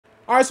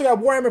All right, so we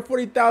got Warhammer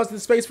 40,000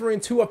 Space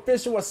Marine 2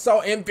 official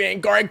Assault and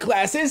Vanguard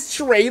classes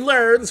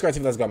trailer. Let's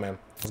go, man.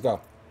 Let's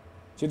go.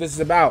 See what this is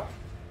about.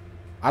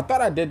 I thought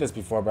I did this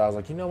before, but I was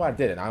like, you know what? I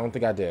didn't. I don't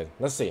think I did.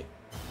 Let's see.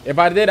 If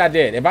I did, I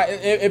did.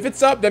 If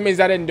it's up, that means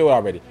I didn't do it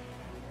already.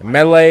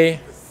 Melee.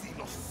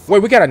 Wait,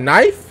 we got a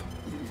knife?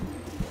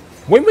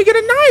 When we get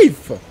a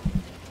knife?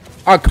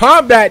 A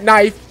combat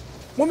knife?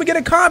 When we get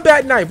a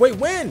combat knife? Wait,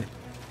 when?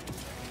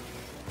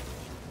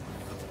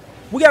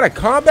 We got a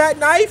combat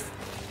knife?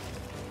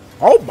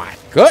 Oh my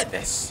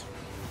goodness.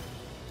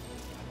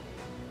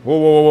 Whoa,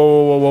 whoa,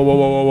 whoa, whoa, whoa,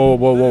 whoa, whoa,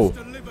 whoa, whoa,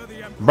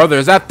 whoa. Brother,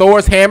 is that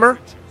Thor's hammer?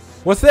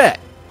 What's that?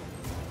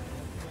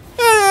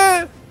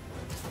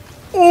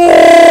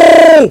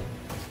 Oh!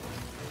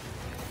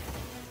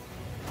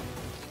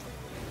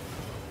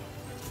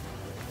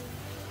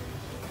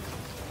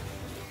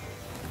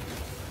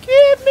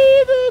 Give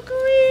me the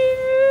green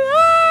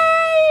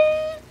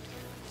light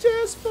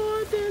just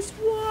for this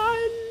one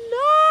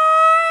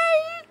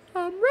night.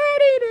 I'm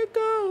ready to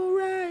go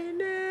right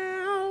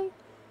now.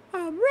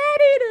 I'm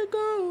ready to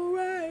go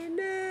right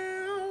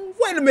now.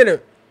 Wait a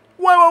minute.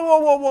 Whoa, whoa,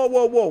 whoa, whoa,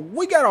 whoa, whoa.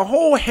 We got a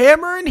whole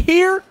hammer in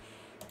here?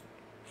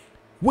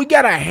 We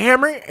got a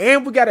hammer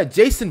and we got a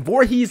Jason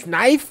Voorhees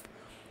knife?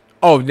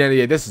 Oh,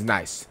 yeah, this is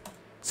nice.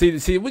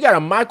 See, we got a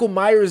Michael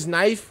Myers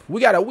knife. We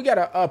got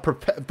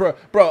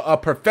a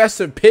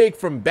Professor Pig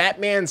from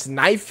Batman's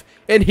knife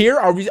in here.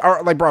 Are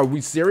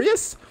we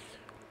serious?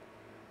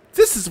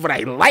 This is what I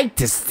like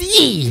to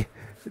see.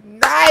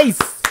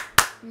 Nice,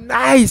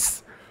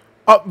 nice.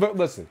 Oh, but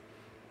listen,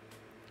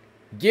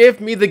 give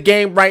me the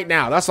game right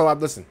now. That's all.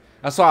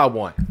 That's all I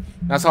want.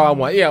 That's all I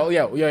want.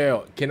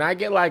 Yo. Can I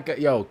get like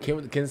can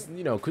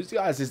you know? Could you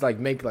guys just like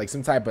make like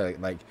some type of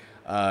like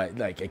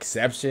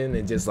exception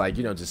and just like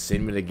just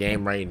send me the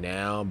game right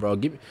now, bro?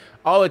 Give me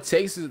all it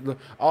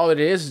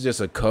is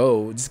just a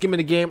code. Just give me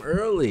the game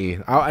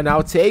early, and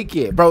I'll take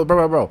it,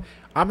 bro.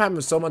 I'm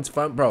having so much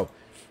fun, bro.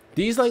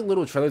 These like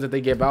little trailers that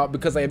they give out,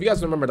 because like if you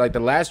guys remember, like the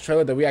last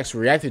trailer that we actually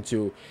reacted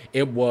to,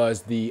 it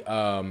was the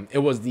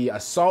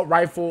assault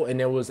rifle and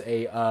there was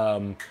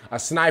a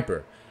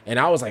sniper. And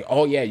I was like,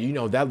 oh yeah,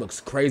 that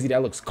looks crazy,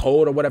 that looks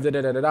cold or whatever,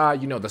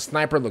 the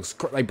sniper looks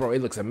like, bro,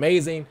 it looks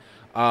amazing.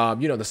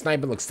 The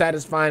sniper looks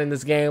satisfying in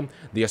this game.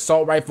 The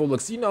assault rifle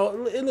looks, it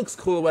looks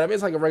cool or whatever.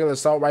 It's like a regular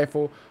assault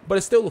rifle, but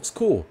it still looks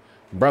cool.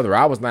 Brother,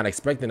 I was not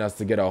expecting us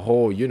to get a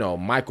whole,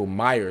 Michael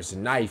Myers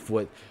knife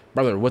with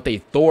a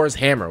Thor's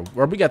hammer.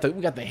 Or we got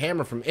the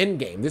hammer from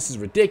Endgame. This is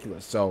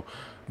ridiculous. So,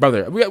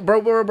 brother,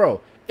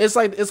 bro. It's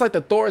like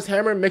the Thor's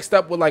hammer mixed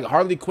up with like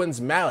Harley Quinn's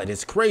mallet.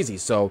 It's crazy.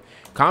 So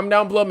comment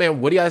down below,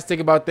 man. What do you guys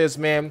think about this,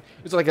 man?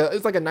 It's like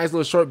a nice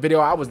little short video.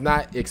 I was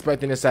not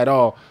expecting this at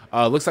all.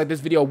 Looks like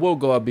this video will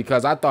go up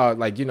because I thought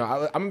like I'm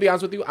gonna be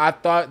honest with you. I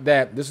thought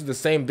that this was the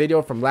same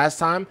video from last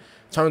time.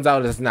 Turns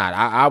out it's not.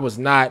 I was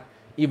not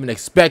even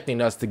expecting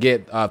us to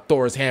get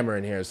Thor's hammer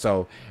in here.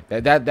 So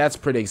that's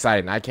pretty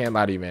exciting. I can't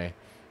lie to you, man.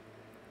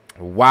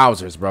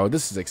 Wowzers, bro.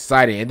 This is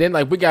exciting. And then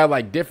like we got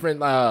like different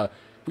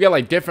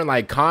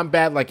like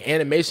combat like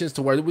animations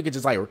to where we could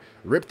just like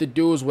rip the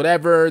dudes,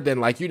 whatever, then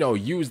like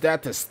use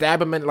that to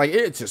stab him, and like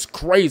it's just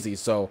crazy.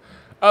 So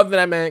other than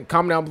that, man,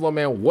 comment down below,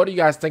 man. What do you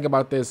guys think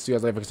about this? You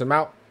guys like to come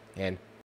out, and